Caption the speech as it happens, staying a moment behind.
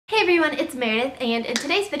Hey everyone, it's Meredith, and in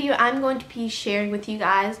today's video I'm going to be sharing with you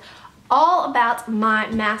guys all about my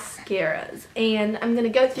mascaras, and I'm going to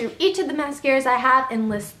go through each of the mascaras I have and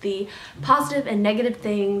list the positive and negative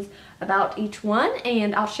things about each one,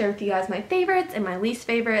 and I'll share with you guys my favorites and my least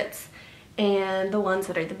favorites and the ones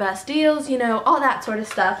that are the best deals, you know, all that sort of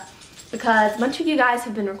stuff, because a bunch of you guys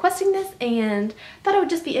have been requesting this and thought it would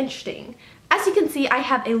just be interesting. As you can see, I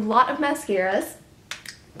have a lot of mascaras.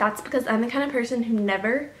 That's because I'm the kind of person who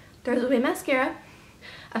never throws away mascara.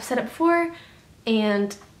 I've said it before,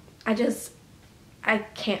 and I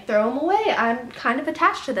can't throw them away. I'm kind of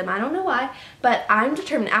attached to them. I don't know why, but I'm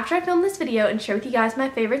determined after I film this video and share with you guys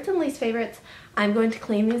my favorites and least favorites, I'm going to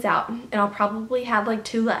clean these out, and I'll probably have like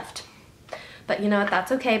 2 left. But you know what,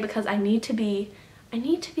 that's okay, because I need to be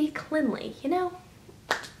cleanly, you know?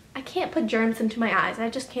 I can't put germs into my eyes. I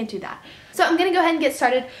just can't do that. So I'm gonna go ahead and get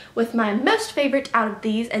started with my most favorite out of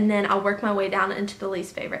these, and then I'll work my way down into the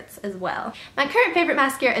least favorites as well. My current favorite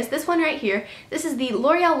mascara is this one right here. This is the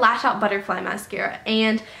L'Oreal Lash Out Butterfly Mascara,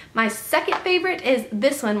 and my second favorite is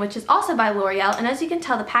this one, which is also by L'Oreal, and as you can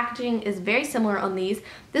tell, the packaging is very similar on these.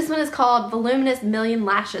 This one is called Voluminous Million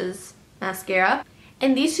Lashes Mascara.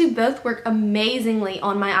 And these two both work amazingly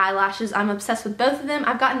on my eyelashes. I'm obsessed with both of them.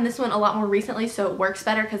 I've gotten this one a lot more recently, so it works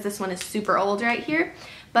better because this one is super old right here.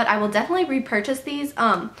 But I will definitely repurchase these.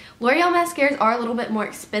 L'Oreal mascaras are a little bit more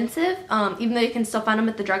expensive, even though you can still find them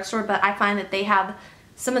at the drugstore, but I find that they have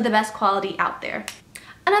some of the best quality out there.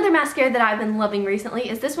 Another mascara that I've been loving recently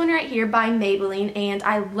is this one right here by Maybelline, and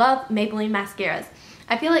I love Maybelline mascaras.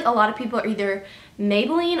 I feel like a lot of people are either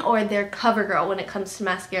Maybelline or they're CoverGirl when it comes to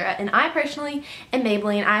mascara, and I personally am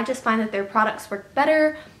Maybelline. I just find that their products work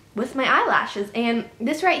better with my eyelashes, and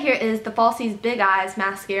this right here is the Falsies Big Eyes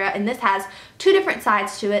mascara, and this has 2 different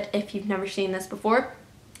sides to it if you've never seen this before.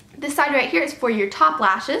 This side right here is for your top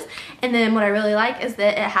lashes, and then what I really like is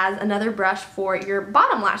that it has another brush for your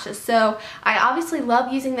bottom lashes. So I obviously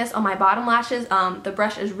love using this on my bottom lashes. The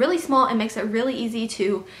brush is really small and makes it really easy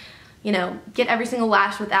to, you know, get every single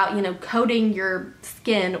lash without, you know, coating your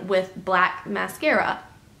skin with black mascara,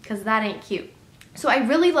 because that ain't cute. So I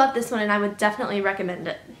really love this one, and I would definitely recommend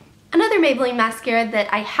it. Another Maybelline mascara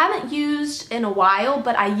that I haven't used in a while,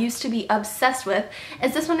 but I used to be obsessed with,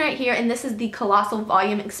 is this one right here, and this is the Colossal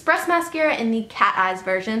Volume Express Mascara in the Cat Eyes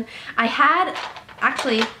version. I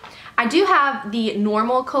do have the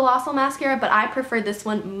normal Colossal mascara, but I prefer this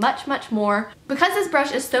one much, much more. Because this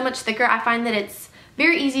brush is so much thicker, I find that it's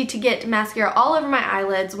very easy to get mascara all over my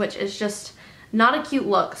eyelids, which is just not a cute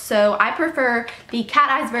look. So I prefer the Cat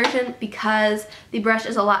Eyes version because the brush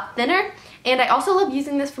is a lot thinner. And I also love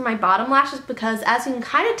using this for my bottom lashes because, as you can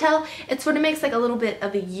kind of tell, it sort of makes like a little bit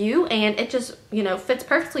of a U, and it just, you know, fits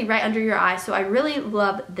perfectly right under your eye. So I really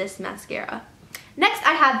love this mascara. Next,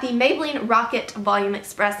 I have the Maybelline Rocket Volume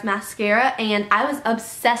Express Mascara, and I was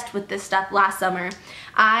obsessed with this stuff last summer.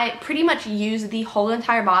 I pretty much used the whole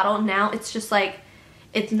entire bottle. Now it's just like,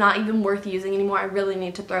 it's not even worth using anymore. I really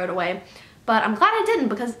need to throw it away. But I'm glad I didn't,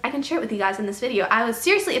 because I can share it with you guys in this video. I was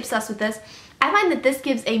seriously obsessed with this. I find that this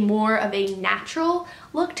gives a more of a natural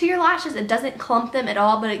look to your lashes. It doesn't clump them at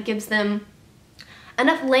all, but it gives them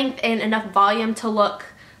enough length and enough volume to look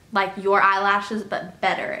like your eyelashes, but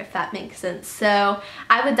better, if that makes sense. So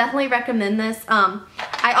I would definitely recommend this.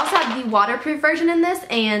 I also have the waterproof version in this,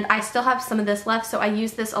 and I still have some of this left, so I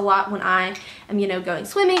use this a lot when I am, you know, going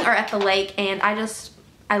swimming or at the lake, and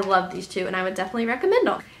I love these two, and I would definitely recommend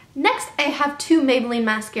them. Next, I have 2 Maybelline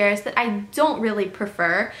mascaras that I don't really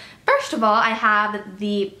prefer. First of all, I have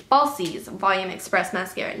the Falsies Volume Express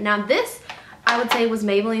Mascara. Now this, I would say, was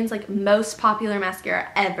Maybelline's like most popular mascara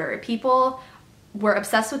ever. People were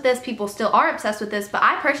obsessed with this, people still are obsessed with this, but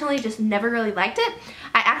I personally just never really liked it.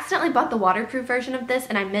 I accidentally bought the waterproof version of this,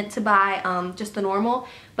 and I meant to buy just the normal,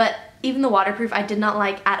 but even the waterproof I did not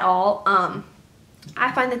like at all.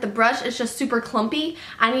 I find that the brush is just super clumpy.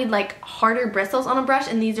 I need like harder bristles on a brush,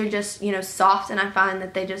 and these are just, you know, soft, and I find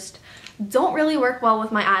that they just don't really work well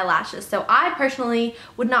with my eyelashes. So I personally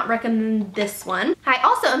would not recommend this one. I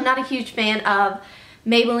also am not a huge fan of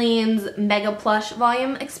Maybelline's Mega Plush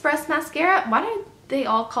Volume Express Mascara. Why are they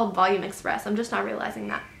all called Volume Express? I'm just not realizing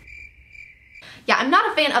that. Yeah, I'm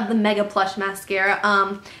not a fan of the Mega Plush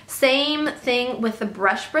mascara. Same thing with the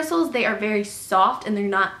brush bristles. They are very soft, and they're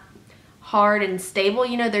not hard and stable,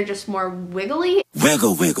 you know, they're just more wiggly.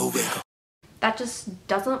 Wiggle, wiggle, wiggle. That just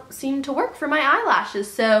doesn't seem to work for my eyelashes,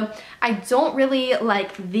 so I don't really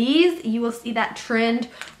like these. You will see that trend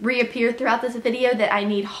reappear throughout this video, that I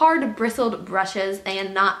need hard bristled brushes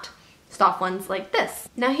and not soft ones like this.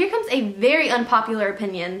 Now here comes a very unpopular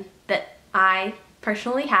opinion that I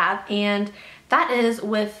personally have, and that is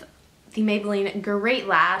with the Maybelline Great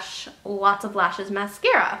Lash Lots of Lashes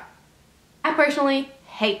Mascara. I personally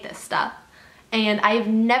hate this stuff. And I've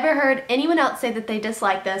never heard anyone else say that they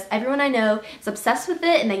dislike this. Everyone I know is obsessed with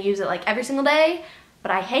it and they use it like every single day,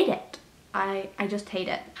 but I hate it. I just hate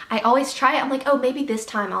it. I always try it. I'm like, oh, maybe this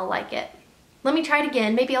time I'll like it. Let me try it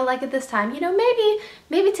again. Maybe I'll like it this time. You know,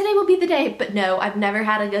 maybe today will be the day. But no, I've never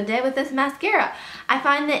had a good day with this mascara. I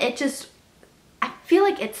find that I feel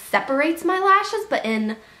like it separates my lashes, but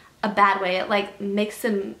in a bad way. It like makes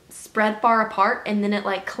them spread far apart and then it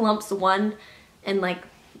like clumps one and like,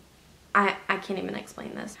 I can't even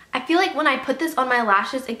explain this. I feel like when I put this on my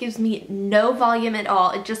lashes, it gives me no volume at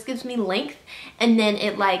all. It just gives me length and then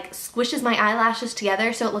it like squishes my eyelashes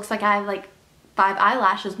together so it looks like I have like 5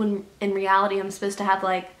 eyelashes when in reality I'm supposed to have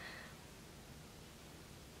like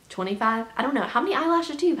 25. I don't know. How many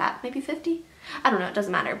eyelashes do you have? Maybe 50? I don't know. It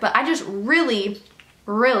doesn't matter. But I just really,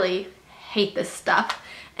 really hate this stuff.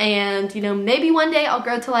 And you know, maybe one day I'll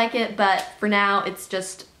grow to like it, but for now it's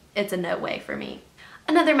a no way for me.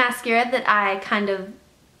 Another mascara that I kind of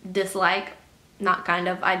dislike, not kind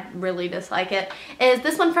of, I really dislike it, is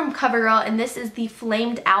this one from CoverGirl, and this is the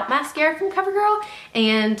Flamed Out mascara from CoverGirl.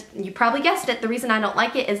 And you probably guessed it, the reason I don't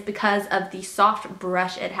like it is because of the soft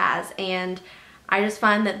brush it has, and I just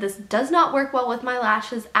find that this does not work well with my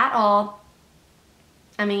lashes at all.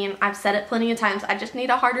 I mean, I've said it plenty of times, I just need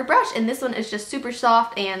a harder brush, and this one is just super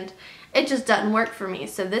soft and it just doesn't work for me,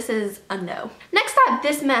 so this is a no. Next I have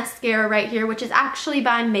this mascara right here, which is actually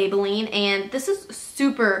by Maybelline, and this is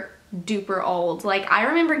super duper old. Like, I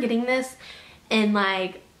remember getting this in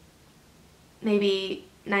like maybe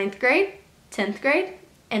 9th grade, 10th grade,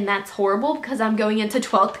 and that's horrible because I'm going into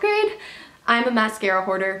 12th grade. I'm a mascara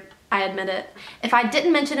hoarder, I admit it. If I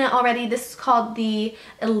didn't mention it already, this is called the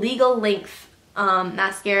Illegal Length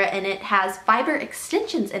mascara, and it has fiber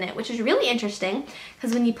extensions in it, which is really interesting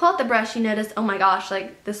because when you pull out the brush you notice, oh my gosh,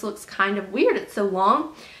 like this looks kind of weird, it's so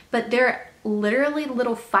long, but there are literally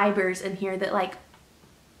little fibers in here that like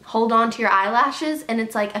hold on to your eyelashes, and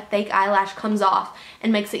it's like a fake eyelash comes off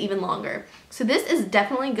and makes it even longer. So this is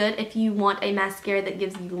definitely good if you want a mascara that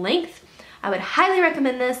gives you length. I would highly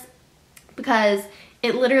recommend this because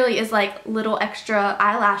it literally is like little extra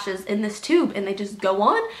eyelashes in this tube, and they just go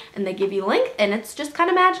on and they give you length, and it's just kind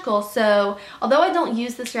of magical. So although I don't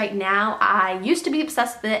use this right now, I used to be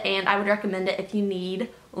obsessed with it, and I would recommend it if you need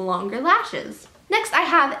longer lashes. Next I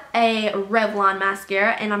have a Revlon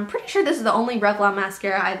mascara, and I'm pretty sure this is the only Revlon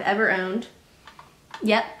mascara I've ever owned.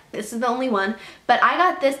 Yep, this is the only one. But I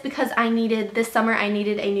got this because this summer I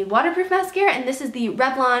needed a new waterproof mascara, and this is the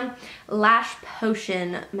Revlon Lash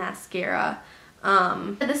Potion mascara.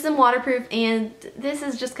 This is in waterproof, and this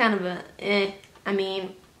is just kind of a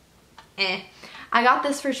I got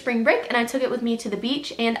this for spring break and I took it with me to the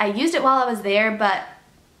beach, and I used it while I was there, but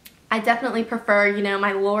I definitely prefer, you know,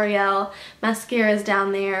 my L'Oreal mascaras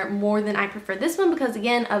down there more than I prefer this one because,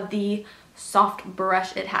 again, of the soft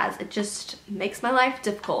brush it has. It just makes my life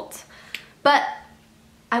difficult. But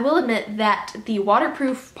I will admit that the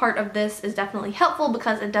waterproof part of this is definitely helpful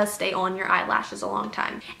because it does stay on your eyelashes a long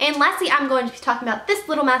time. And lastly, I'm going to be talking about this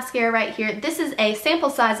little mascara right here. This is a sample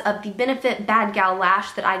size of the Benefit Bad Gal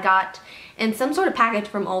Lash that I got in some sort of package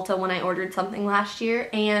from Ulta when I ordered something last year,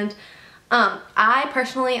 and I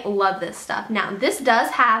personally love this stuff. Now, this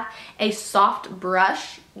does have a soft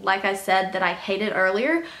brush, like I said, that I hated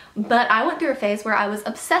earlier, but I went through a phase where I was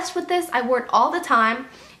obsessed with this. I wore it all the time,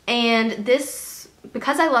 and this,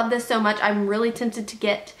 because I love this so much, I'm really tempted to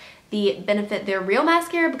get the Benefit Their Real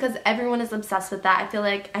mascara because everyone is obsessed with that. I feel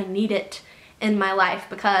like I need it in my life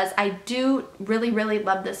because I do really, really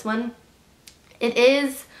love this one. It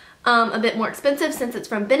is a bit more expensive since it's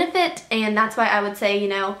from Benefit, and that's why I would say, you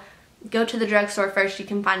know, go to the drugstore first. You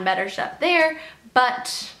can find better stuff there,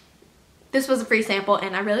 but this was a free sample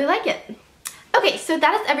and I really like it. Okay, so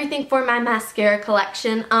that is everything for my mascara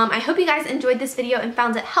collection. I hope you guys enjoyed this video and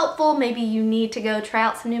found it helpful. Maybe you need to go try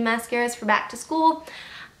out some new mascaras for back to school.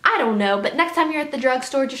 I don't know, but next time you're at the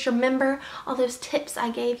drugstore, just remember all those tips I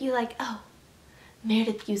gave you, like, oh,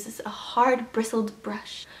 Meredith uses a hard bristled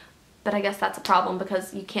brush. But I guess that's a problem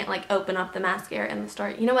because you can't like open up the mascara in the store.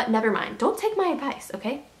 You know what, never mind. Don't take my advice,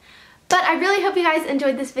 okay? But I really hope you guys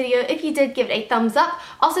enjoyed this video. If you did, give it a thumbs up.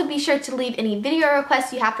 Also, be sure to leave any video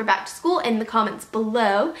requests you have for back to school in the comments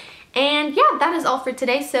below. And yeah, that is all for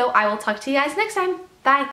today, so I will talk to you guys next time. Bye!